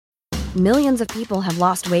Millions of people have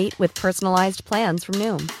lost weight with personalized plans from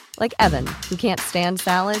Noom. Like Evan, who can't stand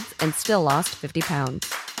salads and still lost 50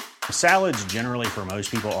 pounds. Salads generally for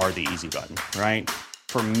most people are the easy button, right?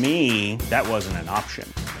 For me, that wasn't an option.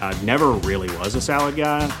 I never really was a salad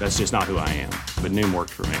guy. That's just not who I am. But Noom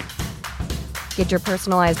worked for me. Get your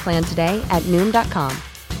personalized plan today at Noom.com.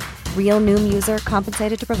 Real Noom user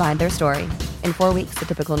compensated to provide their story. In 4 weeks, the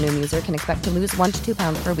typical Noom user can expect to lose 1 to 2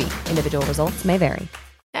 pounds per week. Individual results may vary.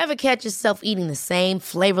 Ever catch yourself eating the same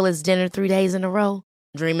flavorless dinner 3 days in a row?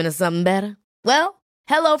 Dreaming of something better? Well,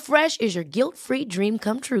 HelloFresh is your guilt-free dream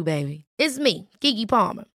come true, baby. It's me, Keke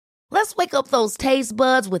Palmer. Let's wake up those taste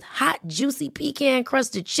buds with hot, juicy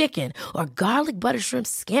pecan-crusted chicken or garlic butter shrimp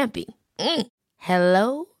scampi.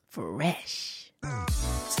 Hello Fresh.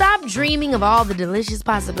 Stop dreaming of all the delicious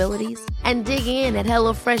possibilities and dig in at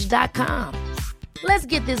HelloFresh.com. Let's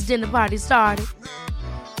get this dinner party started.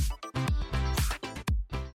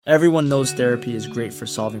 Everyone knows therapy is great for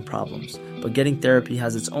solving problems, but getting therapy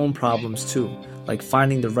has its own problems too, like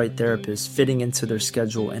finding the right therapist, fitting into their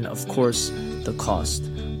schedule, and of course, the cost.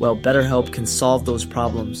 Well, BetterHelp can solve those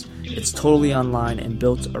problems. It's totally online and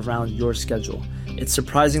built around your schedule. It's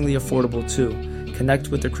surprisingly affordable too. Connect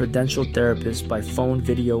with a credentialed therapist by phone,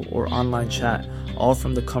 video, or online chat, all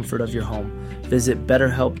from the comfort of your home. Visit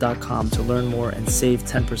BetterHelp.com to learn more and save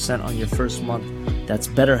 10% on your first month. That's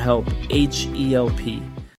BetterHelp, H-E-L-P.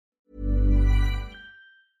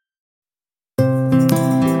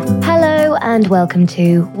 Hello and welcome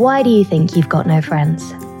to Why Do You Think You've Got No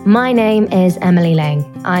Friends? My name is Emily Lang.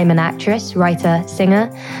 I'm an actress, writer, singer,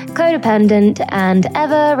 codependent, and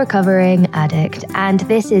ever-recovering addict. And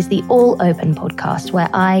this is the All Open podcast where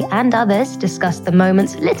I and others discuss the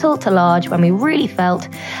moments little to large when we really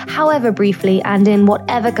felt, however briefly and in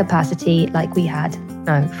whatever capacity, like we had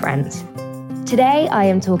no friends. Today, I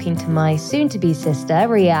am talking to my soon-to-be sister,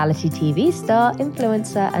 reality TV star,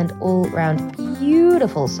 influencer, and all-round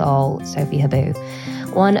beautiful soul, Sophie Habboo.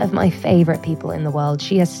 One of my favourite people in the world.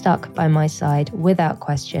 She has stuck by my side without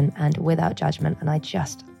question and without judgment, and I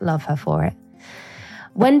just love her for it.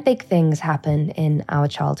 When big things happen in our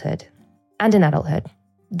childhood and in adulthood,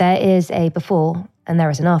 there is a before and there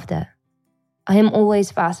is an after. I am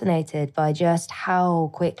always fascinated by just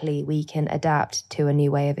how quickly we can adapt to a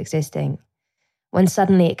new way of existing, when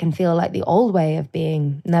suddenly it can feel like the old way of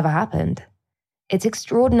being never happened. It's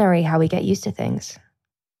extraordinary how we get used to things.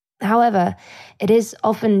 However, it is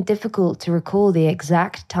often difficult to recall the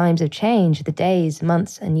exact times of change. The days,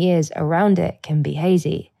 months, and years around it can be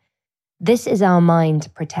hazy. This is our mind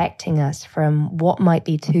protecting us from what might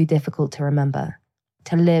be too difficult to remember,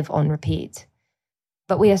 to live on repeat.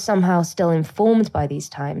 But we are somehow still informed by these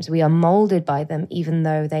times. We are molded by them, even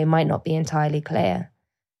though they might not be entirely clear.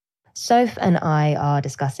 Soph and I are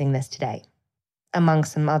discussing this today, among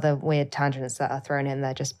some other weird tangents that are thrown in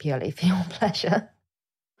there just purely for your pleasure.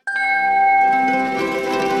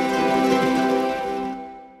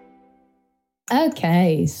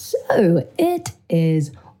 Okay, so it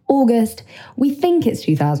is August. We think it's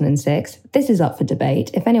 2006. This is up for debate.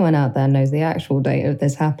 If anyone out there knows the actual date of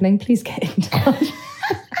this happening, please get in touch.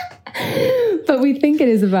 But we think it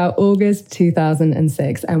is about August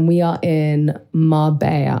 2006, and we are in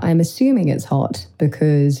Marbella. I'm assuming it's hot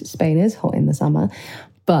because Spain is hot in the summer.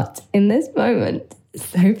 But in this moment,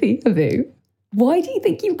 Sophie Habboo, why do you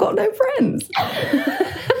think you've got no friends?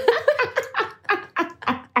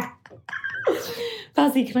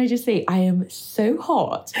 Firstly, can I just say, I am so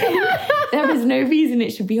hot. There is no reason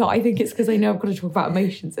it should be hot. I think it's because I know I've got to talk about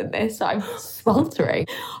emotions in this, so I'm sweltering.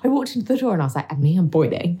 I walked into the door and I was like, Emily, I'm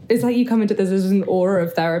boiling. It's like you come into this as an aura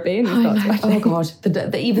of therapy and you start sweating. Oh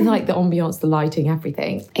God, even like the ambience, the lighting,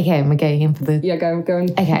 everything. Okay, we're going in for the... Yeah,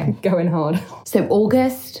 going hard. So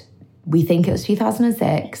August, we think it was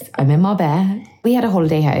 2006. I'm in Marbella. We had a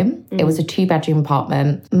holiday home. It was a 2-bedroom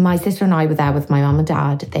apartment. My sister and I were there with my mum and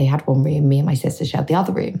dad. They had one room. Me and my sister shared the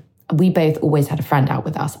other room. We both always had a friend out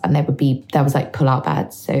with us, and there was like pull-out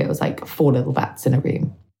beds. So it was like 4 little beds in a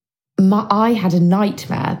room. I had a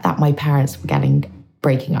nightmare that my parents were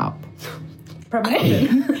breaking up.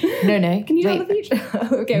 Premonition? No. Can you tell the future?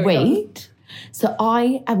 Okay, wait. So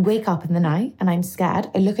I wake up in the night and I'm scared.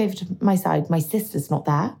 I look over to my side. My sister's not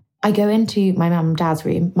there. I go into my mum and dad's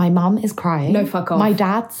room. My mum is crying. No, fuck off. My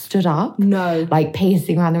dad stood up. No. Like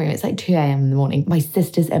pacing around the room. It's like 2 a.m. in the morning. My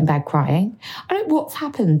sister's in bed crying. I don't know what's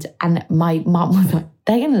happened. And my mum was like,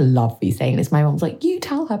 they're going to love me saying this. My mum was like, you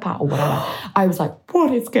tell her, Pat, or whatever. I was like,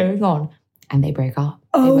 what is going on? And they broke up.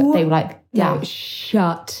 Oh. They were like, yeah. No,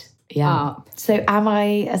 shut up. So am I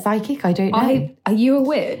a psychic? I don't know. Are you a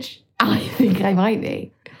witch? I think I might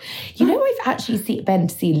be. You know, I've actually been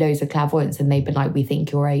to see loads of clairvoyants and they've been like, we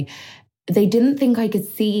think you're a they didn't think I could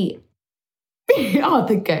see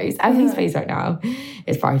the ghost. Emily's face right now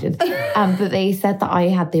is frightened. But they said that I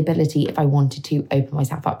had the ability, if I wanted to, open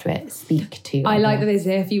myself up to it, speak to. I like that they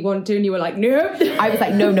say if you want to, and you were like, no. I was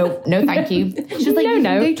like, no, thank you. She was like, you can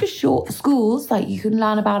go to short schools, like you can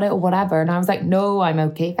learn about it or whatever. And I was like, no, I'm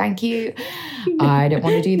okay, thank you. I don't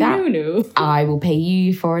want to do that. No. I will pay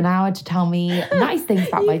you for an hour to tell me nice things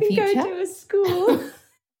about my future. You can go to a school.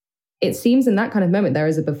 It seems in that kind of moment there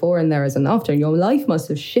is a before and there is an after, and your life must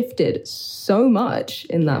have shifted so much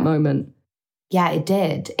in that moment. Yeah, it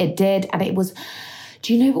did. It did. And it was,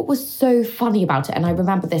 do you know what was so funny about it? And I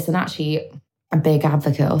remember this, and actually a big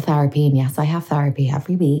advocate of therapy. And yes, I have therapy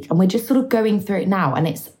every week. And we're just sort of going through it now. And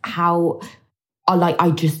it's how, I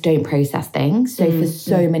just don't process things. So for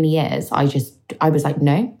so many years, I was like,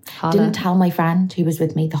 no. Harder. Didn't tell my friend who was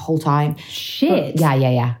with me the whole time. Shit. But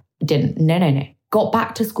yeah. Didn't. No. Got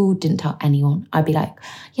back to school, didn't tell anyone. I'd be like,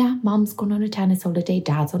 yeah, mum's gone on a tennis holiday,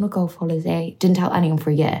 dad's on a golf holiday. Didn't tell anyone for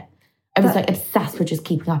a year. I was like obsessed with just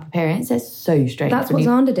keeping up appearances. So strange. That's what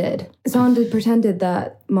Xander did. Xander pretended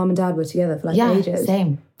that mum and dad were together for ages.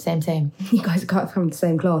 Same. You guys cut from the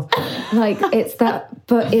same cloth. Like it's that,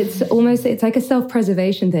 but it's like a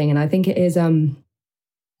self-preservation thing. And I think it is,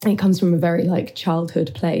 it comes from a very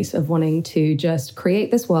childhood place of wanting to just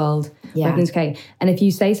create this world. Yeah. Everything's okay. And if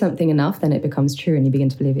you say something enough, then it becomes true and you begin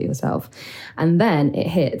to believe it yourself. And then it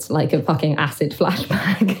hits like a fucking acid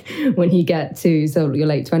flashback when you get to your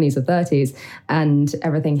late 20s or 30s and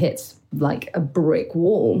everything hits like a brick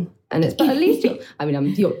wall. And it's, but at least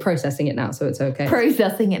you're processing it now, so it's okay.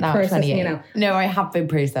 Processing it now at 28. No, I have been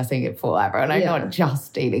processing it forever, and I'm not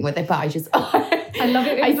just dealing with it, but I love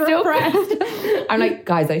it. I still cry. I'm like,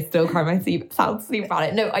 guys, I still cry myself sleep about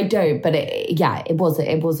it. No, I don't. But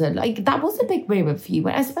that was a big moment for you,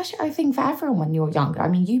 especially I think for everyone when you're younger. I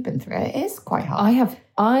mean, you've been through it. It is quite hard.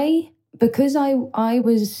 Because I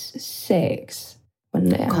was 6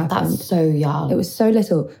 when it happened. That's so young. It was so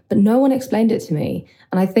little, but no one explained it to me.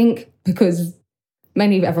 And I think because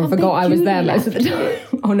everyone forgot I was there most of the time.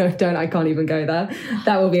 Oh no, don't, I can't even go there.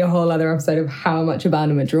 That will be a whole other episode of how much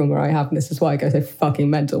abandonment trauma I have. And this is why I go so fucking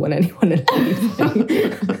mental when anyone leaves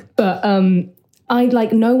me. But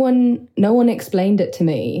no one explained it to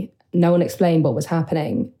me. No one explained what was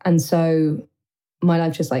happening. And so my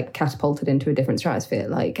life just catapulted into a different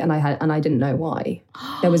stratosphere. And I didn't know why.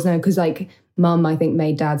 There was no, because mum, I think,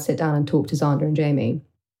 made dad sit down and talk to Xander and Jamie.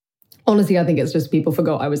 Honestly, I think it's just people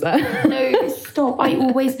forgot I was there. No, stop. I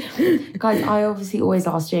obviously always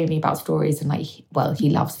ask Jamie about stories and he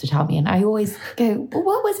loves to tell me. And I always go, well,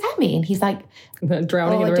 what was Emmy? And he's like,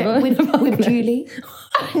 drowning in the river. With Julie.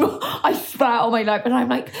 I swear on my life. And I'm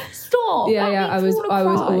like, stop. Yeah. I was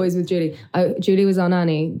always with Julie. Julie was our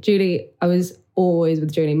nanny. I was always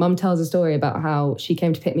with Julie. Mum tells a story about how she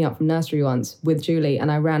came to pick me up from nursery once with Julie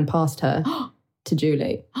and I ran past her to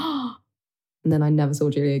Julie. And then I never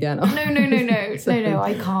saw Julie again. No,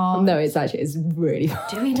 I can't. No, it's really fun.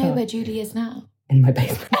 Do we know where Julie is now? In my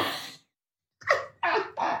basement.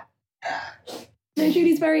 No,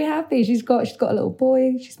 Julie's very happy. She's got a little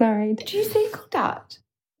boy. She's married. Do you see contact?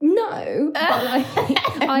 No. But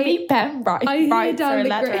I meet Ben writes her a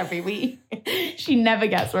letter every week. She never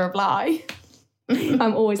gets a reply.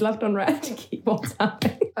 I'm always left on red to keep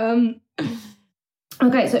WhatsApping.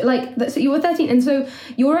 Okay, so you were 13, and so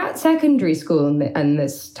you were at secondary school and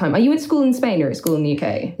this time. Are you at school in Spain or at school in the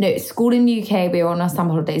UK? No, school in the UK. We were on our summer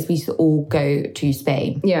holidays. We used to all go to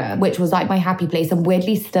Spain. Yeah. Which was my happy place and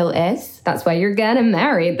weirdly still is. That's why you're getting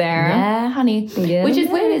married there. Yeah, honey. Yeah. Which is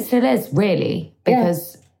weird. It still is, really,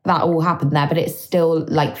 because that all happened there, but it still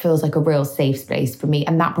feels like a real safe space for me.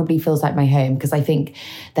 And that probably feels like my home because I think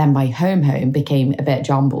then my home became a bit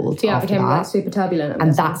jumbled. Yeah, it became super turbulent.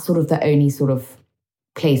 And that's sort of the only sort of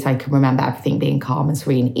place I can remember everything being calm and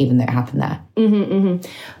serene, even though it happened there.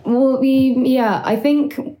 Well, I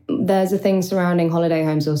think there's a thing surrounding holiday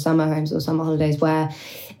homes or summer holidays where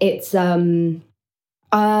it's, I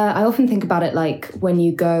often think about it when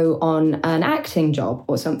you go on an acting job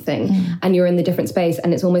or something and you're in the different space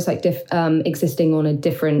and it's almost like existing on a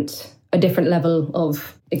different level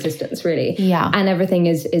of existence, really. Yeah. And everything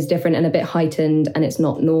is different and a bit heightened and it's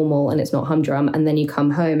not normal and it's not humdrum. And then you come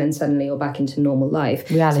home and suddenly you're back into normal life.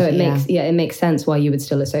 Reality, so it makes sense why you would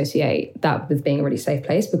still associate that with being a really safe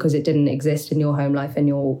place because it didn't exist in your home life and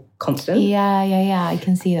you're constant. Yeah. I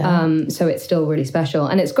can see that. So it's still really special.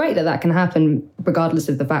 And it's great that can happen regardless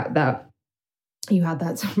of the fact that you had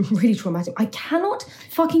that really traumatic. I cannot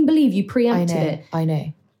fucking believe you preempted it. I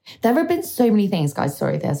know. There have been so many things, guys.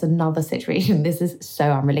 Sorry, there's another situation. This is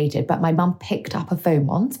so unrelated, but my mum picked up a phone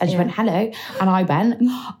once and she went, hello. And I went,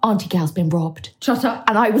 Auntie Gal's been robbed. Shut up.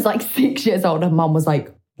 And I was like 6 years old and mum was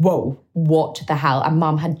like, whoa, what the hell? And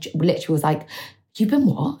mum had literally was like, you've been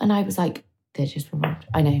what? And I was like, they're just been robbed.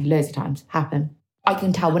 I know, loads of times. Happen. I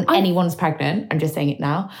can tell when anyone's pregnant. I'm just saying it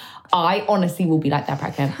now. I honestly will be like, they're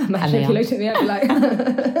pregnant. Imagine if you looked at me, I'd be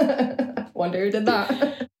like, wonder who did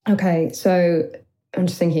that. Okay, so I'm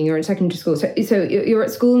just thinking, you're in secondary school. So you're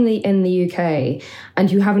at school in the UK,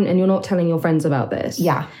 and you're not telling your friends about this.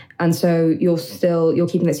 Yeah. And so you're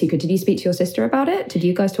keeping it secret. Did you speak to your sister about it? Did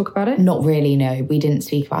you guys talk about it? Not really, no. We didn't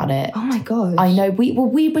speak about it. Oh my God. I know. We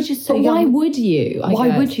were just so but young. why would you?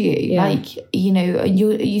 Why would you? Yeah. Like, you know,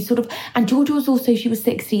 you sort of... And Georgia was also, she was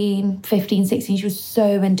 15, 16. She was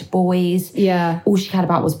so into boys. Yeah. All she cared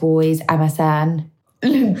about was boys, MSN.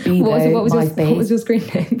 What was your screen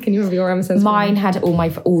name? Can you remember your MSN screen? Mine had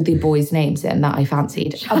all the boys' names in that I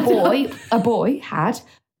fancied. A boy had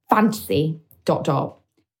fantasy ...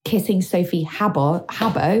 kissing Sophie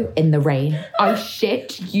Habboo in the rain. I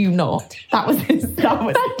shit you not. That was fantasy.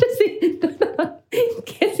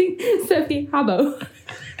 Kissing Sophie Habboo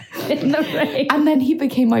in the rain. And then he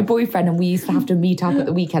became my boyfriend and we used to have to meet up at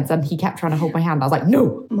the weekends and he kept trying to hold my hand. I was like,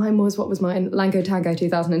 no. What was mine? Lango Tango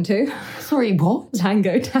 2002. Sorry, what?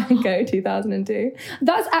 Lango Tango 2002.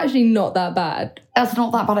 That's actually not that bad. That's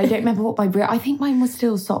not that bad. I don't remember what I think mine was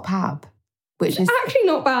still Sop Hab. Which is actually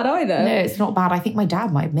not bad either. No, it's not bad. I think my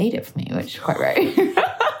dad might have made it for me, which is quite rare.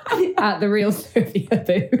 At the real Sophie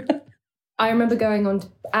Habboo. I remember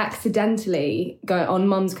accidentally going on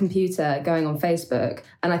Mum's computer, going on Facebook,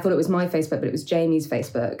 and I thought it was my Facebook, but it was Jamie's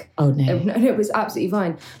Facebook. Oh no. It was absolutely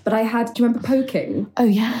fine. But do you remember poking? Oh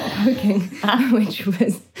yeah. Poking, which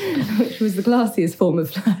was the classiest form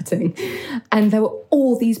of flirting. And there were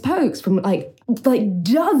all these pokes from like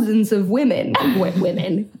dozens of women,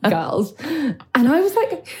 girls. And I was like,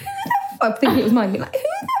 who the fuck, thinking it was mine, being like, who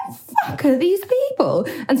the fuck are these people?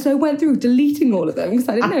 And so I went through deleting all of them because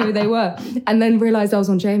I didn't know who they were. And then realised I was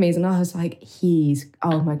on Jamie's and I was like,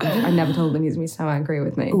 oh my God, I never told him. He's going to be so angry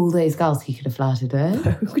with me. All those girls he could have flirted with.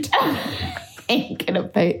 Poked. Ain't gonna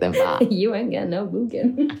poke them back. You ain't getting no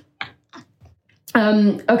booking.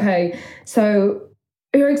 Okay, so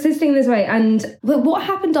you're existing this way. And what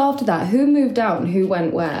happened after that? Who moved out and who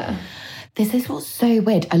went where? This is what's so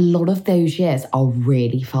weird. A lot of those years are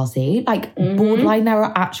really fuzzy. Like, borderline, there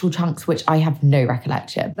are actual chunks which I have no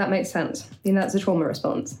recollection. That makes sense. That's a trauma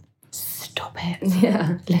response. Stop it.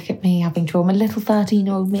 Yeah. Look at me having trauma. Little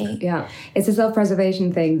 13-year-old me. Yeah. It's a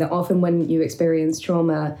self-preservation thing that often when you experience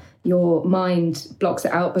trauma, your mind blocks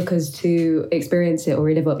it out because to experience it or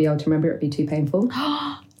relive it, be able to remember it would be too painful.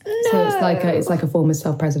 No. So it's like a form of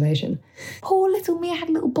self-preservation. Poor little me. I had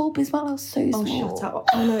a little bob as well. I was so small. Oh, shut up.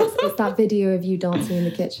 Oh, no, it's that video of you dancing in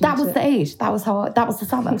the kitchen. That was the age. That was the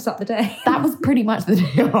summer. Was that the day? That was pretty much the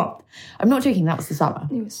day off. I'm not joking. That was the summer.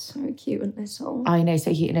 He was so cute and little. I know,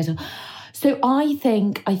 so cute and little. So I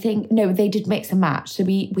think, no, they did mix and match. So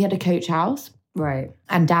we had a coach house. Right.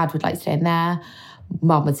 And Dad would stay in there.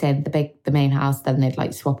 Mum would stay in the main house, then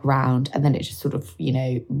they'd swap around, and then it just sort of,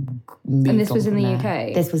 moved. And this was in the there.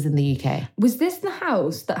 UK? This was in the UK. Was this the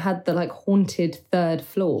house that had the haunted third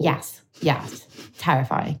floor? Yes.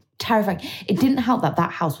 Terrifying. It didn't help that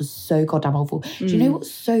house was so goddamn awful. Do you know what's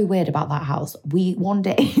so weird about that house? We one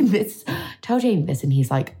day, tell Jamie this, and he's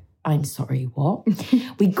like, I'm sorry, what?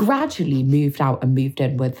 We gradually moved out and moved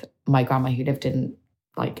in with my grandma who lived in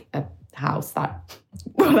a house that,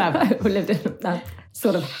 whatever. Who lived in that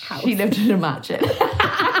sort of house. She lived in a mansion.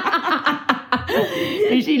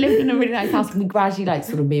 She lived in a really nice house, and we gradually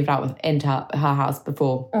sort of moved out into her house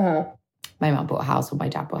before my mum bought a house or my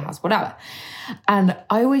dad bought a house, whatever. And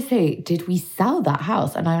I always say, did we sell that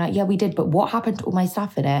house? And I'm like, yeah, we did. But what happened to all my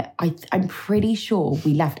stuff in it? I'm pretty sure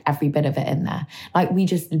we left every bit of it in there. We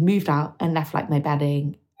just moved out and left my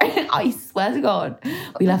bedding. I swear to God,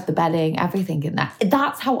 we left the bedding, everything in there.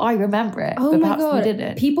 That's how I remember it. Oh but my perhaps God. we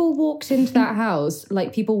didn't. People walked into that house,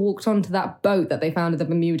 people walked onto that boat that they found at the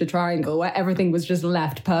Bermuda Triangle where everything was just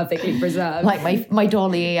left perfectly preserved. My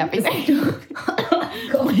dolly, everything.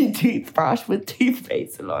 My toothbrush with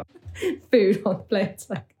toothpaste along. Food on plates,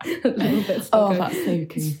 a little bit stuck. Oh, that's so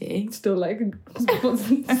creepy. Still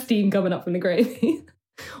what's steam coming up from the gravy.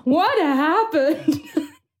 What happened?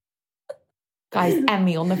 Guys,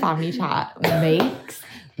 Emmy on the family chat makes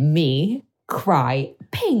me cry.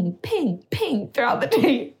 Ping, ping, ping throughout the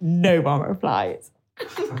day. No one replies.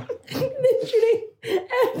 Literally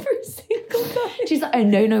every single time. She's like, I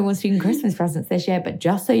know no one's doing Christmas presents this year, but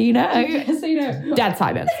just so you know. Just so you know. Dead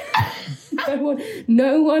silence.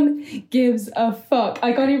 No one gives a fuck.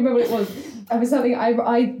 I can't even remember what it was.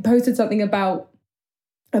 I posted something about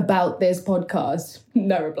this podcast.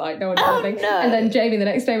 No reply, no one did anything. No. And then Jamie the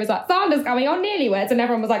next day was like, Sandra's coming on Newlyweds, and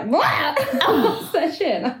everyone was like, what? What's that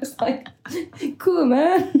shit? And I was like, cool,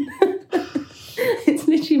 man. It's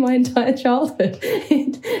literally my entire childhood.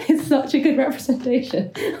 It's such a good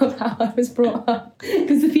representation of how I was brought up.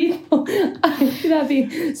 Because the people, I'd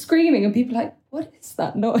be screaming and people like, what is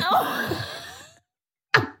that noise? Oh.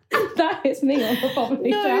 That hits me on the public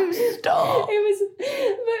chat. Stop. It was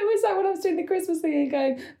like when I was doing the Christmas thing and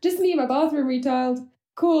going, just need my bathroom retiled.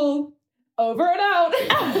 Cool. Over and out.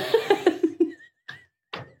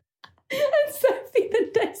 And Sophie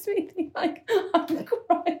the next meeting, like, I'm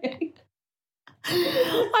crying.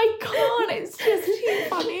 I can't. It's just too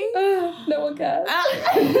funny. No one cares.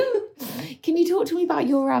 Can you talk to me about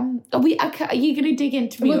your are you going to dig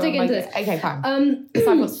into me? We'll dig into this. Okay, fine. Because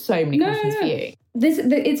I've got so many questions for you.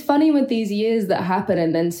 It's funny with these years that happen,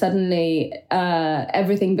 and then suddenly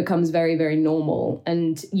everything becomes very, very normal,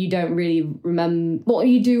 and you don't really remember. Well,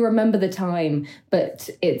 you do remember the time, but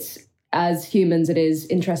it's, as humans, it is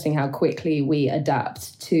interesting how quickly we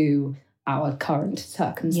adapt to our current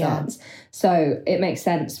circumstance. Yeah. So it makes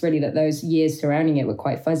sense, really, that those years surrounding it were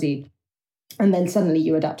quite fuzzy. And then suddenly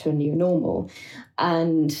you adapt to a new normal.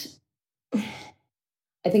 And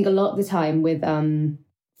I think a lot of the time with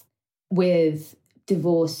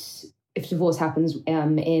divorce, if divorce happens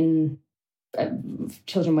in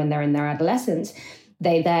children when they're in their adolescence,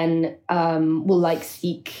 they then will like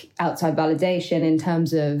seek outside validation in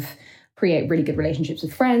terms of create really good relationships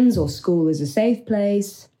with friends, or school is a safe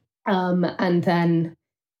place. And then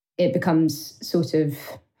it becomes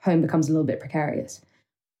home becomes a little bit precarious.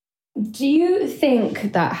 Do you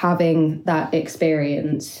think that having that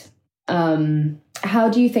experience, how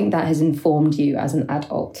do you think that has informed you as an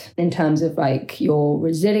adult in terms of like your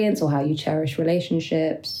resilience or how you cherish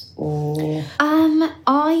relationships? Or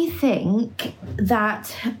I think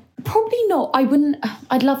that probably not.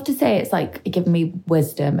 I'd love to say it's like given me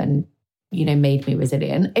wisdom and, you know, made me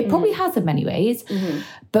resilient. It probably has in many ways,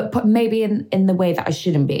 but maybe in the way that I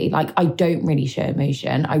shouldn't be. Like, I don't really show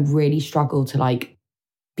emotion. I really struggle to like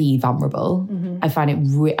be vulnerable. I find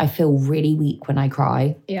it, I feel really weak when I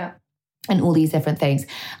cry. Yeah. And all these different things.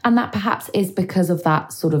 And that perhaps is because of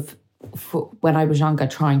that sort of, when I was younger,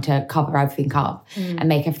 trying to cover everything up and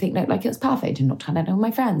make everything look like it was perfect and not tell any of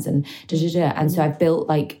my friends and And so I've built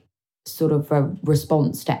like sort of a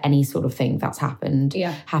response to any sort of thing that's happening,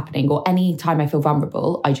 or any time I feel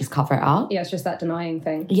vulnerable, I just cover it up. Yeah, it's just that denying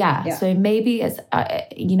thing. Yeah. So maybe it's,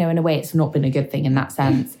 you know, in a way it's not been a good thing in that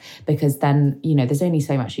sense, because then, you know, there's only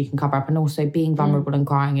so much you can cover up, and also being vulnerable and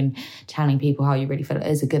crying and telling people how you really feel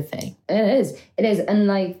is a good thing. It is. And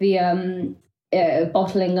like the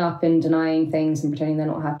bottling up and denying things and pretending they're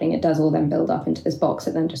not happening, it does all then build up into this box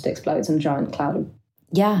that then just explodes in a giant cloud of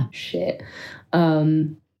shit.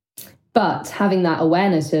 But having that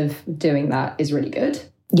awareness of doing that is really good.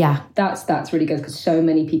 Yeah. That's really good, because so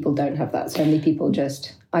many people don't have that. So many people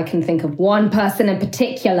just, I can think of one person in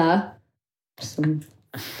particular, some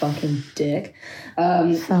fucking dick.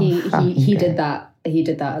 He did that. He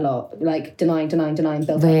did that a lot. Like denying,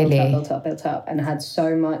 built up, and had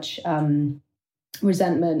so much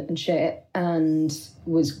resentment and shit, and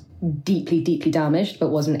was deeply, deeply damaged, but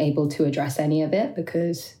wasn't able to address any of it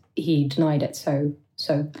because he denied it so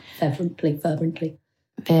fervently.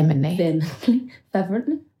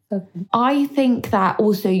 I think that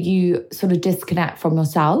also you sort of disconnect from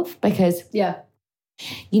yourself, because you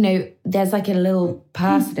know, there's like a little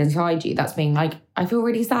person inside you that's being like, I feel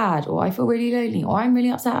really sad, or I feel really lonely, or I'm really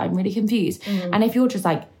upset, I'm really confused. And if you're just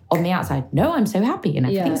like on the outside, no, I'm so happy and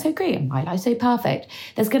everything's so great and my life's so perfect,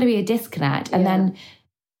 there's going to be a disconnect. And then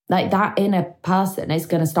like that inner person is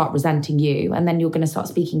going to start resenting you, and then you're going to start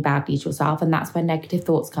speaking badly to yourself, and that's where negative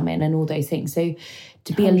thoughts come in and all those things. So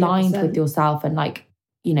to be 100%. Aligned with yourself, and like,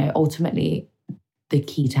 you know, ultimately the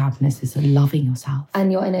key to happiness is loving yourself.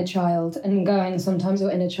 And your inner child, and going, sometimes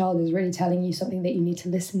your inner child is really telling you something that you need to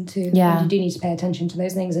listen to. Yeah. And you do need to pay attention to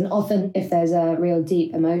those things. And often if there's a real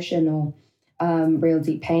deep emotion or real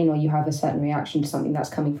deep pain, or you have a certain reaction to something that's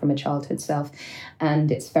coming from a childhood self,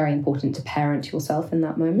 and it's very important to parent yourself in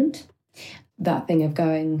that moment. That thing of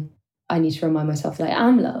going, I need to remind myself that I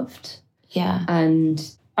am loved. Yeah. And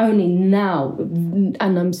only now, and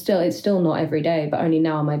it's still not every day, but only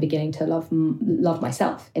now am I beginning to love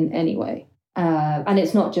myself in any way. And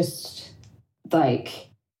it's not just like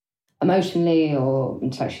emotionally or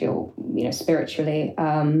intellectually or, you know, spiritually,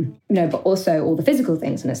 but also all the physical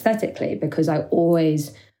things and aesthetically, because I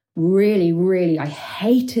always really, really, I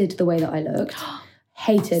hated the way that I looked,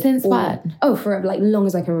 hated. Since when? Oh, for like long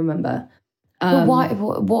as I can remember. But why?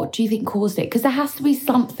 What do you think caused it? Because there has to be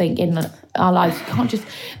something in our lives. You can't just...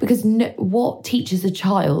 Because what teaches a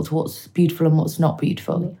child what's beautiful and what's not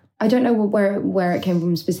beautiful? I don't know where it came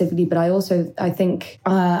from specifically, but I think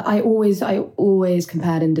I always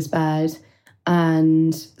compared and despaired.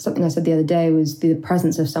 And something I said the other day was the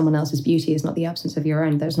presence of someone else's beauty is not the absence of your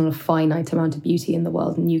own. There's not a finite amount of beauty in the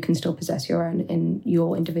world, and you can still possess your own in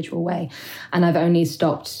your individual way. And I've only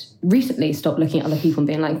recently stopped looking at other people and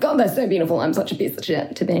being like, God, they're so beautiful, I'm such a piece of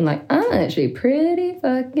shit, to being like, I'm actually pretty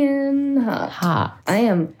fucking hot. I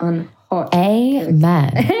am unhot.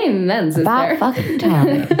 Amen. Amen, sister. About fucking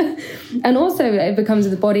time. And also it becomes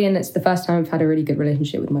the body, and it's the first time I've had a really good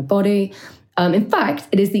relationship with my body. In fact,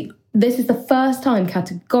 this is the first time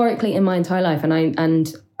categorically in my entire life,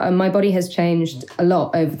 and my body has changed a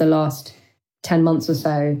lot over the last 10 months or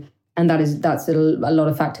so, and that's a lot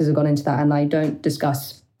of factors have gone into that, and I don't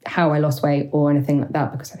discuss how I lost weight or anything like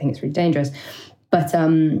that because I think it's really dangerous. But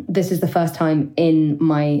this is the first time in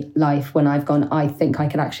my life when I've gone, I think I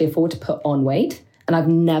can actually afford to put on weight, and I've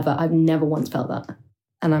never once felt that,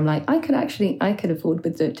 and I'm like, I could afford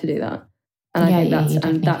to do that. And I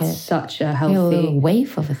think that's such a healthy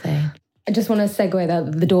wave of a thing. I just want to segue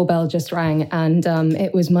that the doorbell just rang, and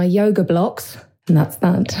it was my yoga blocks, and that's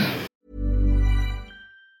that.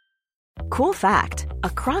 Cool fact, a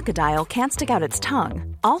crocodile can't stick out its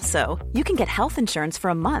tongue. Also, you can get health insurance for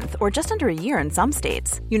a month or just under a year in some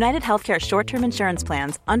states. United Healthcare short-term insurance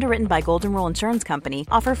plans, underwritten by Golden Rule Insurance Company,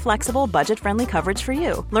 offer flexible, budget-friendly coverage for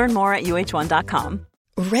you. Learn more at uh1.com.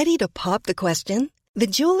 Ready to pop the question? The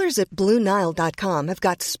jewelers at BlueNile.com have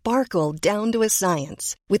got sparkle down to a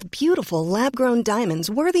science with beautiful lab-grown diamonds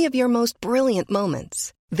worthy of your most brilliant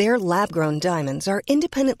moments. Their lab-grown diamonds are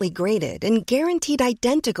independently graded and guaranteed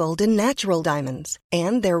identical to natural diamonds,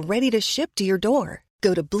 and they're ready to ship to your door.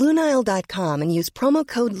 Go to BlueNile.com and use promo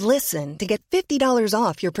code LISTEN to get $50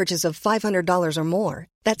 off your purchase of $500 or more.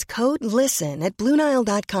 That's code LISTEN at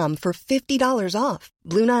BlueNile.com for $50 off.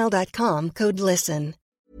 BlueNile.com, code LISTEN.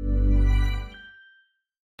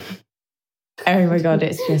 Oh my God,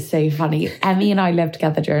 it's just so funny. Emmy and I lived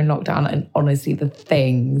together during lockdown, and honestly, the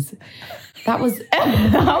things... That was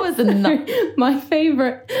my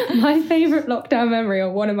favorite lockdown memory, or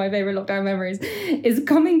one of my favorite lockdown memories, is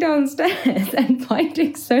coming downstairs and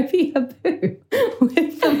finding Sophie Habboo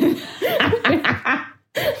with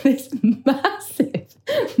this massive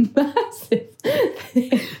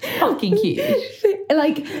fucking huge,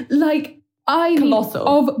 like I colossal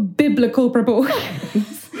of biblical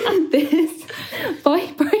proportions. This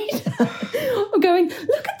vibrator, going,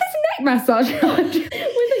 look at this neck massage. With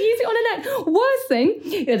it using on a neck. Worst thing,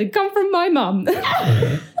 it had come from my mum.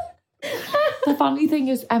 The funny thing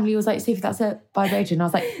is, Emily was like, Sophie, that's a vibrator. And I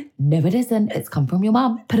was like, no, it isn't. It's come from your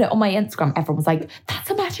mum. Put it on my Instagram. Everyone was like, that's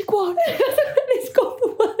a magic wand. It's got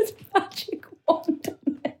the word magic wand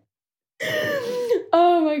on it.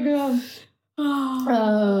 Oh my God.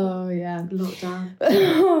 Oh, yeah.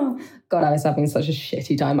 Lockdown. God, I was having such a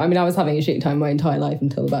shitty time. I mean, I was having a shitty time my entire life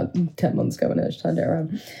until about 10 months ago when I just turned it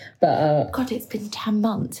around. But God, it's been 10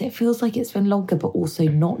 months. It feels like it's been longer, but also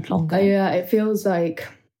not longer. Yeah, it feels like,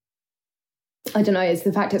 I don't know, it's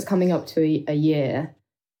the fact it's coming up to a year.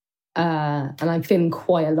 And I'm feeling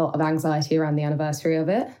quite a lot of anxiety around the anniversary of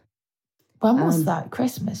it. When was that?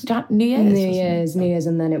 Christmas? New Year's? New Year's,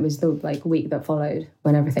 and then it was the week that followed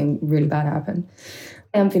when everything really bad happened.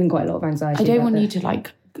 I'm feeling quite a lot of anxiety. I don't want you to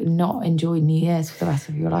not enjoy New Year's for the rest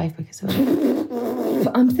of your life because of it.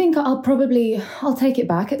 I'm thinking I'll take it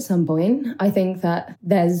back at some point. I think that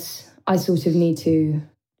I sort of need to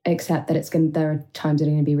accept that there are times that are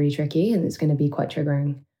going to be really tricky and it's going to be quite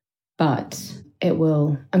triggering. But it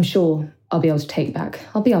will, I'm sure I'll be able to take back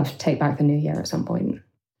the new year at some point.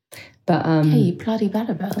 But hey, you bloody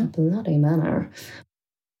better. Bloody manner.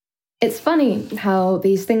 It's funny how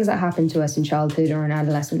these things that happen to us in childhood or in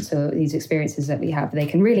adolescence, or these experiences that we have, they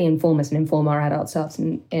can really inform us and inform our adult selves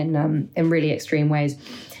in really extreme ways.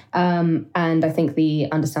 And I think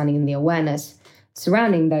the understanding and the awareness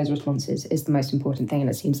surrounding those responses is the most important thing. And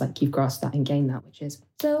it seems like you've grasped that and gained that, which is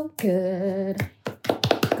so good.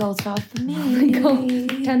 Gold star for me.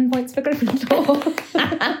 10 points for Gryffindor.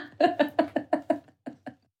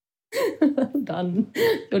 Done.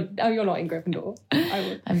 You're not in Gryffindor.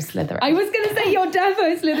 I'm Slytherin. I was going to say you're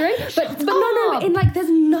defo Slytherin, but no. There's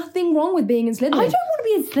nothing wrong with being in Slytherin. I don't want to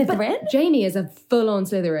be in Slytherin. But Jamie is a full-on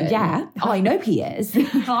Slytherin. Yeah, I know he is.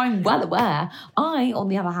 I'm well aware. I, on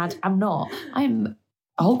the other hand, am not. I'm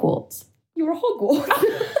Hogwarts. You're a Hogwarts.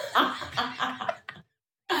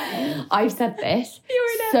 I've said this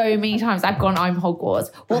so many times. I've gone, I'm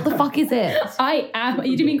Hogwarts. What the fuck is it? I am.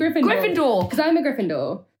 You do mean Gryffindor? Gryffindor. Because I'm a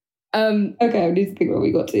Gryffindor. Okay, I need to think what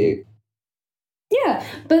we got to. Yeah,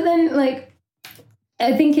 but then, like,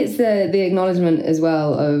 I think it's the acknowledgement as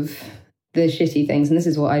well of the shitty things, and this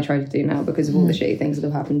is what I try to do now because of all the shitty things that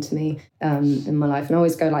have happened to me in my life. And I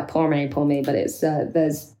always go like, poor me, but it's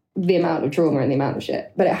there's the amount of trauma and the amount of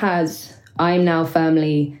shit. But I'm now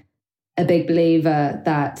firmly a big believer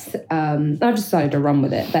that I've decided to run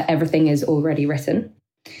with it, that everything is already written.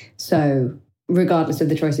 So regardless of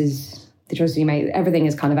the choices you make, everything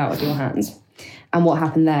is kind of out of your hands. And what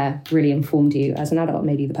happened there really informed you as an adult,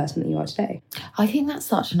 made you the person that you are today. I think that's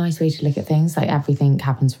such a nice way to look at things. Like everything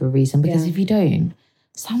happens for a reason. Because if you don't,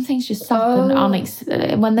 some things just happen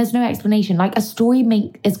when there's no explanation. Like a story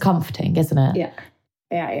is comforting, isn't it? Yeah.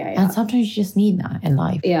 And sometimes you just need that in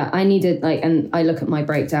life. Yeah, I needed and I look at my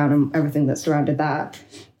breakdown and everything that surrounded that,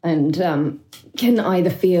 and can either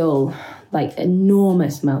feel like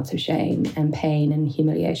enormous amounts of shame and pain and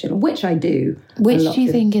humiliation, which I do. Which do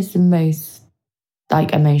you think is the most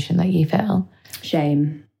like emotion that you feel?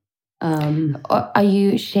 Shame. Are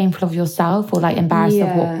you shameful of yourself or like embarrassed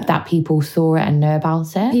of that people saw it and know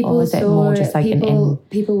about it? Or was it more just like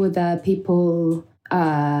people were there, people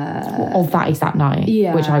of that exact night?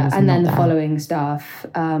 Yeah, which I was and then there. the following stuff.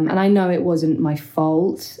 And I know it wasn't my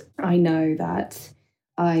fault. I know that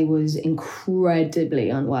I was incredibly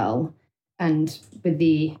unwell, and with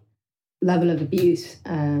the level of abuse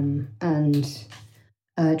and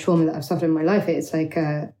trauma that I've suffered in my life, it's like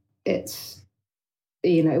it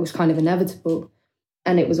was kind of inevitable,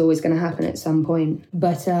 and it was always going to happen at some point.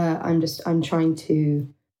 But I'm trying to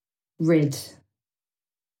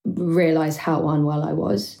realize how unwell I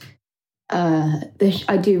was.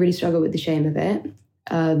 I do really struggle with the shame of it,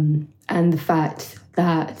 and the fact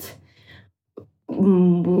that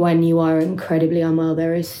when you are incredibly unwell,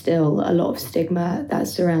 there is still a lot of stigma that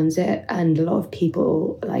surrounds it, and a lot of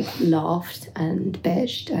people like laughed and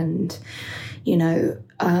bitched and,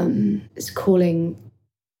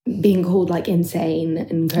 being called like insane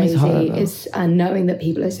and crazy. And knowing that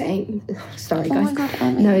people are saying, sorry guys,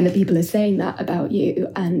 knowing that people are saying that about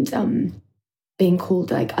you, and being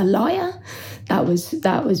called like a liar, that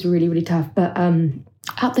was really, really tough. But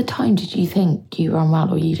at the time, did you think you were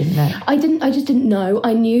unwell or you didn't know? I just didn't know.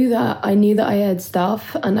 I knew that I had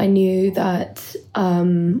stuff, and I knew that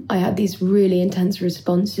I had these really intense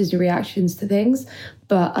responses and reactions to things,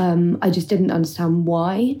 but I just didn't understand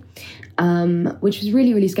why, which was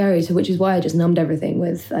really, really scary. So which is why I just numbed everything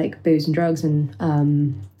with like booze and drugs and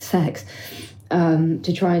sex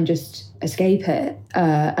to try and just escape it.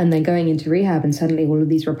 And then going into rehab, and suddenly all of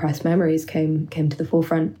these repressed memories came to the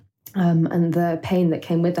forefront. And the pain that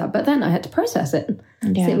came with that. But then I had to process it.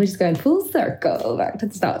 Yeah. So we're just going full circle back to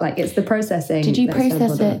the start. Like, it's the processing. Did you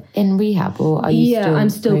process it in rehab, or are you I'm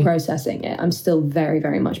still processing it. I'm still very,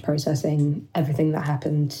 very much processing everything that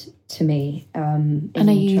happened to me. And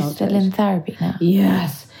are you still in therapy now?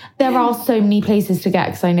 Yes. There are so many places to get,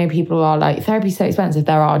 because I know people are like, therapy's so expensive.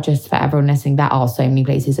 There are, just for everyone listening, there are so many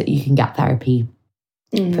places that you can get therapy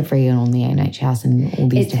for free and on the NHS and all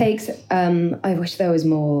these. It takes, I wish there was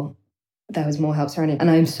more help surrounding it. And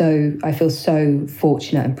I feel so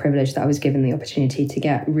fortunate and privileged that I was given the opportunity to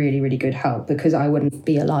get really, really good help, because I wouldn't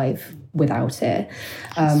be alive without it.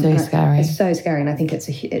 So scary. It's so scary. And I think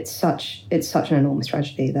it's such an enormous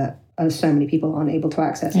tragedy that so many people aren't able to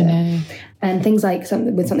access it. I know. And things like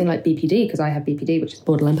something like BPD, because I have BPD, which is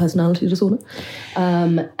borderline personality disorder.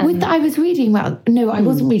 I was reading about, no, I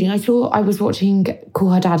wasn't reading. I was watching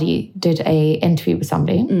Call Her Daddy did a interview with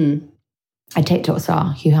somebody, a TikTok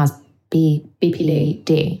star who has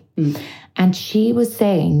BPD. And she was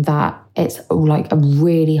saying that it's like a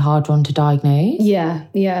really hard one to diagnose. Yeah.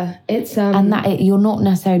 It's and that you're not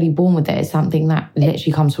necessarily born with it. It's something that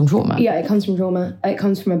literally comes from trauma. Yeah, it comes from trauma. It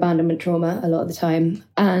comes from abandonment trauma a lot of the time.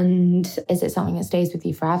 And is it something that stays with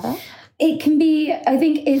you forever? It can be. I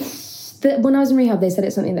think when I was in rehab, they said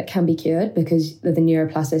it's something that can be cured because of the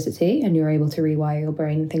neuroplasticity, and you're able to rewire your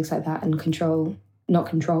brain and things like that, and control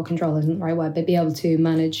isn't the right word, but be able to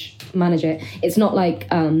manage it. It's not like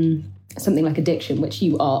something like addiction, which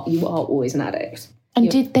you are always an addict. And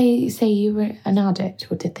did they say you were an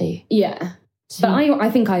addict, or did they? Yeah. So, but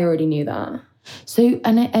I think I already knew that. So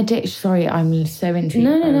an addiction, sorry, I'm so intrigued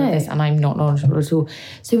by this, and I'm not knowledgeable at all.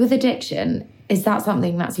 So with addiction, is that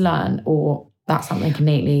something that's learned, or that's something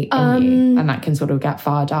innately in you, and that can sort of get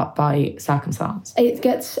fired up by circumstance? It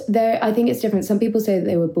gets there. I think it's different. Some people say that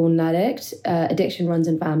they were born an addict. Addiction runs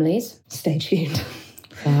in families. Stay tuned.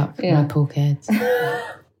 Fuck, my poor kids.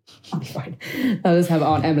 I'll be fine. I'll just have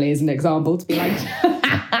Aunt Emily as an example to be like,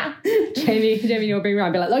 Jamie, you'll bring me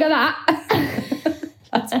around, be like, look at that.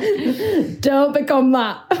 Don't become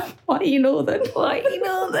that. Why are you northern?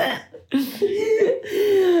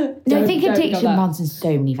 No, I think addiction runs in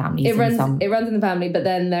so many families. It runs in the family, but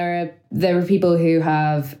then there are people who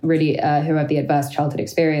have really who have the adverse childhood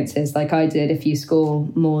experiences, like I did. If you score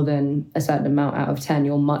more than a certain amount out of 10,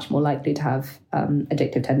 you're much more likely to have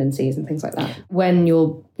addictive tendencies and things like that. When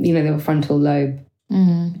the frontal lobe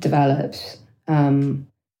develops, I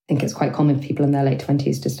think it's quite common for people in their late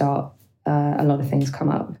 20s to start a lot of things come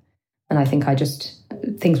up, and I think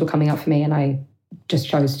things were coming up for me, and I just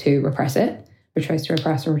chose to repress it. We chose to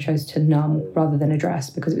repress, or we chose to numb rather than address,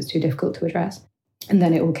 because it was too difficult to address. And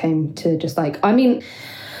then it all came to just the only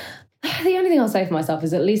thing I'll say for myself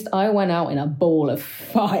is at least I went out in a ball of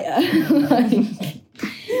fire.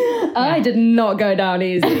 I did not go down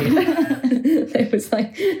easy. It was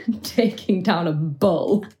like taking down a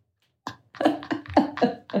bull.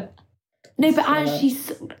 No, but actually,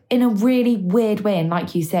 in a really weird way, and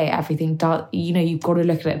like you say, everything does, you've got to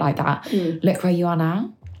look at it like that. Look where you are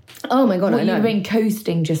now. Oh my God, I know. You've been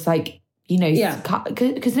coasting just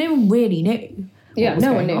because no one really knew. Yeah,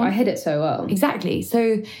 no one knew. I hid it so well. Exactly.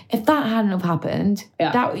 So if that hadn't have happened,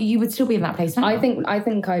 that you would still be in that place now. I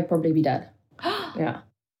think I'd probably be dead. Yeah,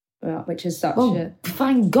 which is such a...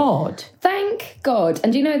 Thank God. Thank God.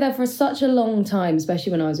 And that for such a long time,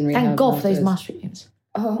 especially when I was in rehab. Thank God for those mushrooms.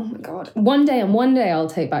 Oh my God. One day I'll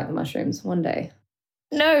take back the mushrooms. One day.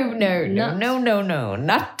 No.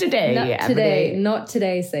 Not today. Not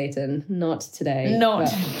today, Satan. Not today.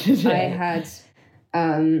 Today. I had...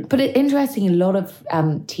 but it's interesting, a lot of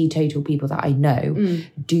teetotal people that I know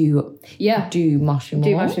do mushroom do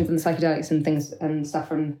oil. mushrooms and psychedelics and things and stuff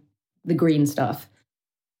from the green stuff.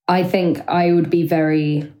 I think I would be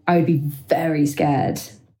very scared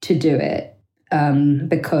to do it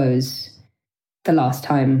because the last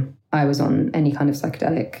time I was on any kind of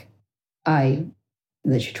psychedelic, I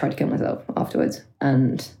literally tried to kill myself afterwards.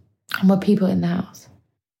 And were people in the house?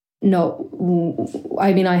 No,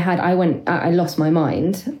 I mean, I lost my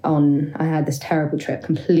mind I had this terrible trip,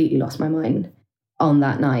 completely lost my mind on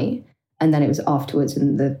that night. And then it was afterwards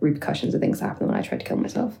and the repercussions of things that happened when I tried to kill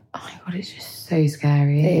myself. Oh my God, it's just so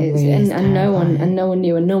scary. It is. Really and no one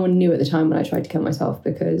knew at the time when I tried to kill myself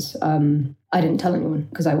because I didn't tell anyone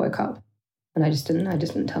because I woke up and I just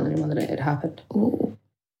didn't tell anyone that it had happened. Ooh.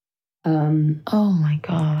 Oh my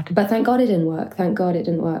God. But thank God it didn't work.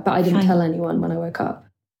 But I didn't tell anyone when I woke up.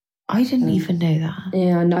 I didn't even know that.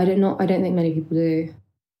 Yeah, no, I don't think many people do.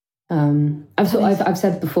 I've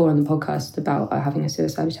said before on the podcast about having a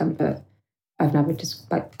suicide attempt, but I've never just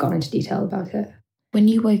gone into detail about it. When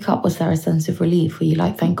you woke up, was there a sense of relief? Were you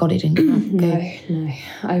like, thank God it didn't go? No.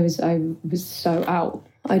 I was so out.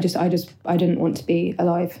 I didn't want to be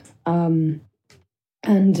alive. But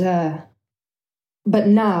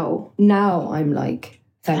now I'm like,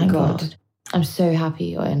 thank God. I'm so happy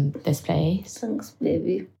you're in this place. Thanks,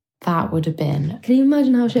 baby. That would have been... Can you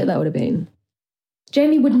imagine how shit that would have been?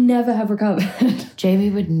 Jamie would never have recovered. No,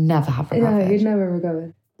 he'd never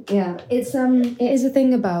recovered. Yeah, it is a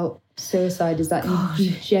thing about suicide is that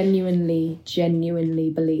you genuinely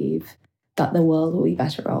believe that the world will be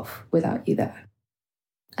better off without you there.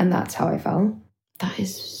 And that's how I felt. That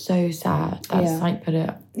is so sad. That's like put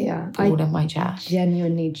it all in my chest.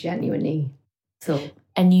 Genuinely thought.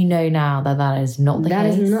 And you know now that is not the case. That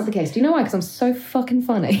is not the case. Do you know why? Because I'm so fucking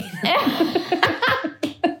funny.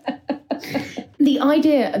 The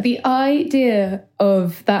idea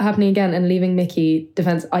of that happening again and leaving Mickey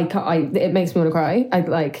defense, it makes me want to cry.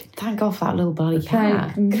 Thank God for that little bloody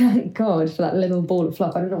cat. Thank God for that little ball of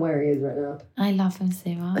fluff. I don't know where he is right now. I love him so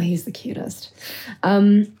much. He's the cutest.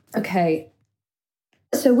 Okay.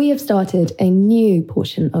 So we have started a new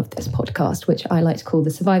portion of this podcast, which I like to call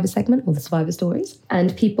the Survivor segment or the Survivor Stories.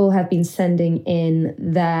 And people have been sending in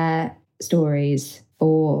their stories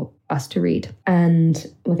for us to read.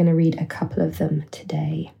 And we're going to read a couple of them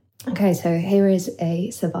today. Okay, so here is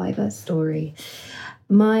a Survivor story.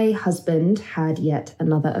 My husband had yet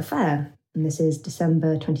another affair. And this is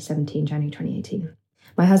December 2017, January 2018.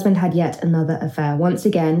 My husband had yet another affair. Once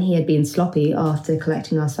again, he had been sloppy after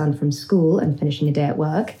collecting our son from school and finishing a day at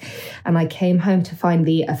work. And I came home to find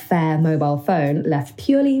the affair mobile phone left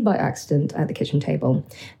purely by accident at the kitchen table.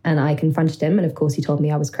 And I confronted him, and of course he told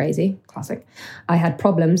me I was crazy. Classic. I had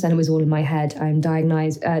problems and it was all in my head. I'm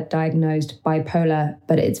diagnosed bipolar,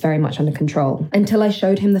 but it's very much under control. Until I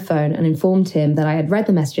showed him the phone and informed him that I had read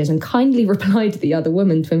the messages and kindly replied to the other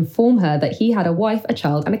woman to inform her that he had a wife, a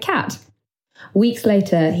child, and a cat. Weeks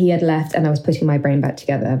later, he had left and I was putting my brain back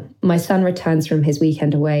together. My son returns from his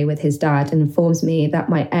weekend away with his dad and informs me that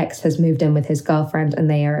my ex has moved in with his girlfriend and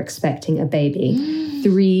they are expecting a baby.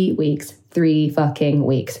 3 weeks. 3 fucking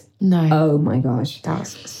weeks. No. Oh my gosh.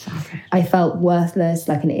 That's savage. I felt worthless,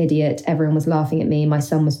 like an idiot. Everyone was laughing at me. My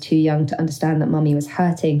son was too young to understand that mummy was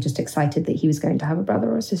hurting, just excited that he was going to have a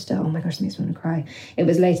brother or a sister. Oh my gosh, it makes me want to cry. It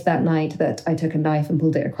was later that night that I took a knife and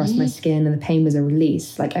pulled it across my skin, and the pain was a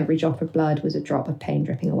release. Like every drop of blood was a drop of pain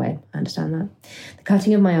dripping away. I understand that. The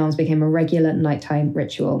cutting of my arms became a regular nighttime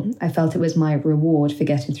ritual. I felt it was my reward for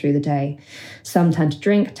getting through the day. Some turned to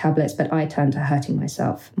drink, tablets, but I turned to hurting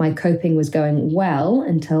myself. My coping was going well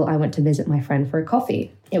until I went to visit my friend for a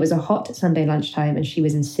coffee. It was a hot Sunday lunchtime and she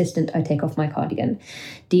was insistent I take off my cardigan.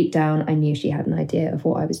 Deep down, I knew she had an idea of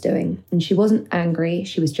what I was doing. And she wasn't angry,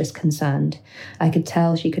 she was just concerned. I could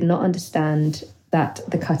tell she could not understand that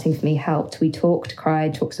the cutting for me helped. We talked,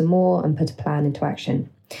 cried, talked some more, and put a plan into action.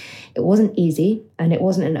 It wasn't easy, and it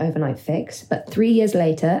wasn't an overnight fix, but 3 years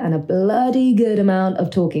later, and a bloody good amount of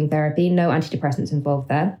talking therapy, no antidepressants involved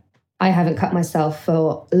there, I haven't cut myself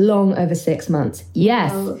for long over 6 months.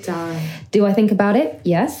 Yes. Well done. Do I think about it?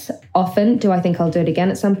 Yes. Often. Do I think I'll do it again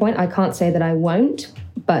at some point? I can't say that I won't,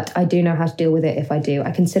 but I do know how to deal with it if I do. I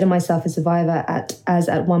consider myself a survivor as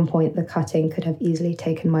at one point the cutting could have easily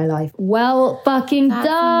taken my life. Well fucking That's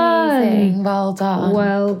done. amazing. Well done.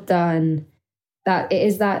 Well done. That it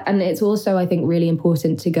is that, and it's also, I think, really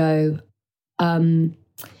important to go,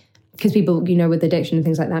 because people, you know, with addiction and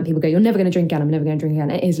things like that, people go, you're never going to drink again, I'm never going to drink again.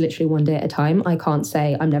 It is literally one day at a time. I can't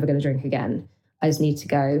say I'm never going to drink again. I just need to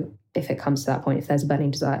go, if it comes to that point, if there's a burning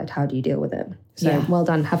desire, how do you deal with it? So well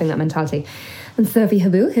done having that mentality. And Sophie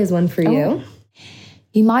Habboo, here's one for you.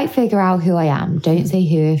 You might figure out who I am. Don't say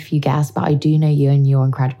who if you guess, but I do know you and your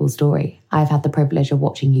incredible story. I've had the privilege of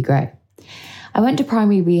watching you grow. I went to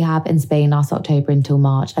primary rehab in Spain last October until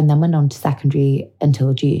March and then went on to secondary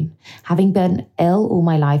until June. Having been ill all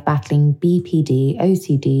my life battling BPD,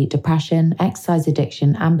 OCD, depression, exercise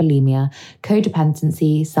addiction and bulimia,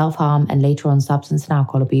 codependency, self-harm and later on substance and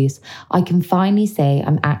alcohol abuse, I can finally say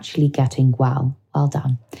I'm actually getting well. Well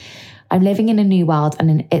done. I'm living in a new world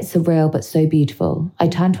and it's surreal but so beautiful. I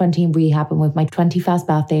turned 20 in rehab and with my 21st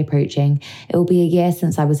birthday approaching, it will be a year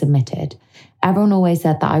since I was admitted. Everyone always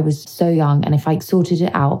said that I was so young and if I sorted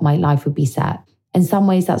it out, my life would be set. In some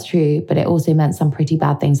ways that's true, but it also meant some pretty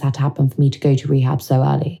bad things had to happen for me to go to rehab so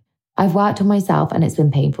early. I've worked on myself and it's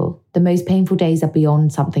been painful. The most painful days are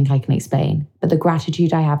beyond something I can explain, but the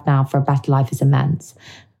gratitude I have now for a better life is immense.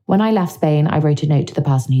 When I left Spain, I wrote a note to the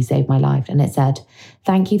person who saved my life and it said,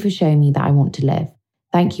 "Thank you for showing me that I want to live.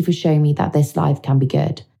 Thank you for showing me that this life can be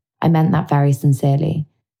good." I meant that very sincerely.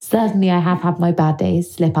 Certainly I have had my bad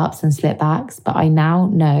days, slip-ups and slip-backs, but I now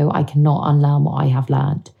know I cannot unlearn what I have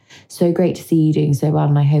learned. So great to see you doing so well,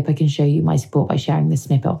 and I hope I can show you my support by sharing this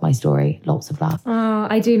snippet of my story. Lots of love. Oh,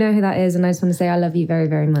 I do know who that is, and I just want to say I love you very,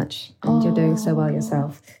 very much, and you're doing so well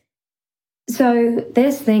yourself. So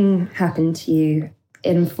this thing happened to you.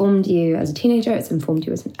 It informed you as a teenager, it's informed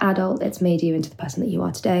you as an adult, it's made you into the person that you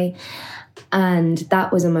are today. And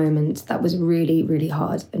that was a moment that was really, really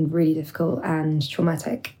hard and really difficult and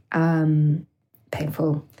traumatic,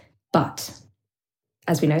 painful. But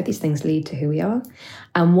as we know, these things lead to who we are.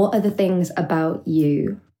 And what are the things about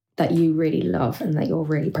you that you really love and that you're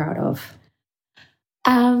really proud of?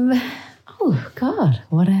 Oh, God,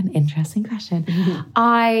 what an interesting question.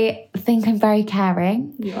 I think I'm very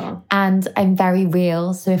caring. You are. And I'm very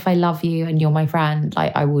real. So if I love you and you're my friend,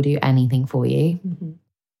 like I will do anything for you. Mm-hmm.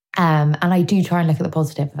 And I do try and look at the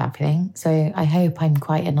positive of everything. So I hope I'm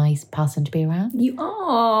quite a nice person to be around. You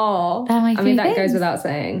are. I mean, that goes without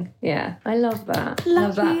saying. Yeah, I love that.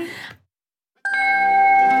 Love that. you.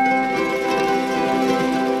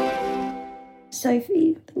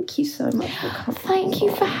 Sophie, thank you so much for coming. Thank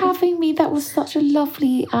you for having me. That was such a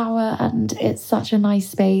lovely hour and it's such a nice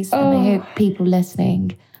space. And I hope people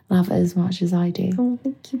listening love it as much as I do. Oh,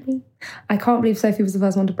 thank you. I can't believe Sophie was the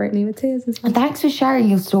first one to break me with tears as well. And thanks for sharing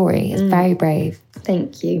your story. It's very brave.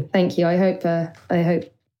 Thank you. I hope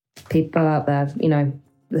people out there, you know,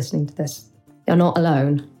 listening to this, you're not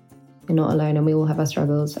alone. You're not alone, and we all have our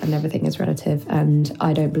struggles, and everything is relative. And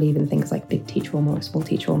I don't believe in things like big T trauma or small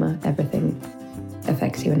T trauma. Everything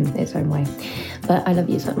affects you in its own way. But I love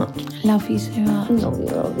you so much. Love you so much.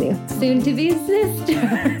 Love you. Soon to be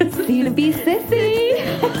sisters. Soon to be sissy.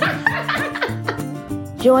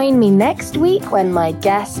 Join me next week when my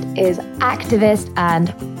guest is activist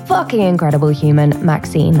and fucking incredible human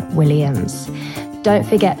Maxine Williams. Don't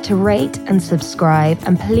forget to rate and subscribe,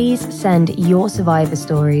 and please send your survivor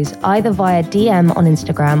stories either via DM on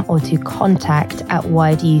Instagram or to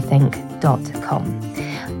contact@whydouyoutthink.com.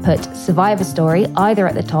 Put Survivor Story either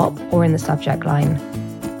at the top or in the subject line.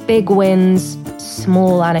 Big wins,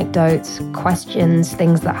 small anecdotes, questions,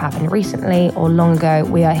 things that happened recently or long ago,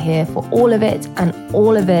 we are here for all of it, and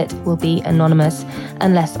all of it will be anonymous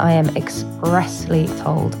unless I am expressly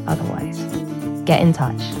told otherwise. Get in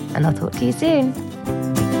touch, and I'll talk to you soon.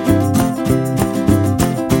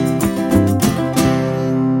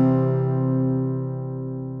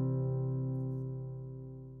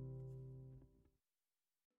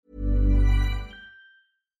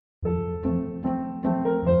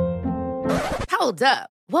 Hold up.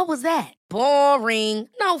 What was that? Boring.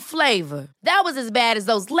 No flavor. That was as bad as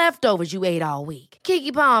those leftovers you ate all week.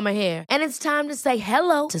 Keke Palmer here, and it's time to say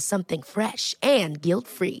hello to something fresh and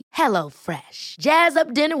guilt-free. Hello Fresh. Jazz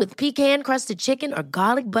up dinner with pecan-crusted chicken or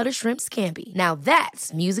garlic butter shrimp scampi. Now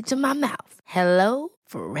that's music to my mouth. Hello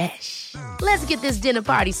Fresh. Let's get this dinner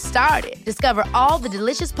party started. Discover all the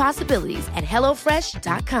delicious possibilities at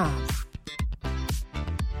hellofresh.com.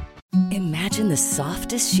 Imagine the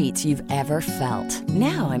softest sheets you've ever felt.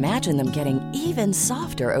 Now imagine them getting even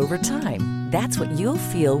softer over time. That's what you'll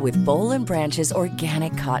feel with Boll & Branch's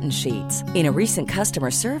organic cotton sheets. In a recent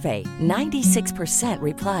customer survey, 96%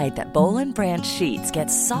 replied that Boll & Branch sheets get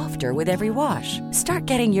softer with every wash. Start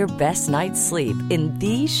getting your best night's sleep in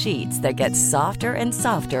these sheets that get softer and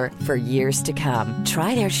softer for years to come.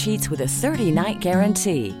 Try their sheets with a 30-night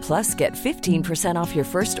guarantee. Plus, get 15% off your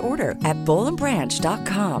first order at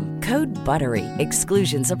bollandbranch.com. Code BUTTERY.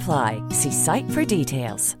 Exclusions apply. See site for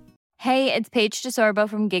details. Hey, it's Paige DeSorbo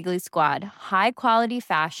from Giggly Squad. High quality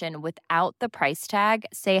fashion without the price tag.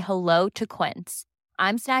 Say hello to Quince.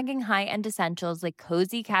 I'm snagging high-end essentials like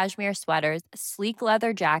cozy cashmere sweaters, sleek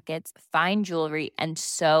leather jackets, fine jewelry, and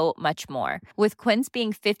so much more. With Quince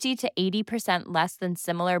being 50 to 80% less than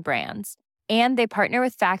similar brands. And they partner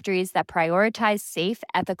with factories that prioritize safe,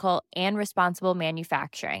 ethical, and responsible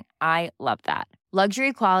manufacturing. I love that.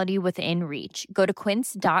 Luxury quality within reach. Go to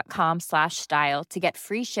quince.com/style to get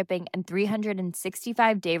free shipping and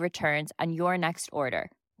 365-day returns on your next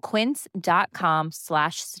order.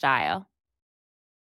 Quince.com/style.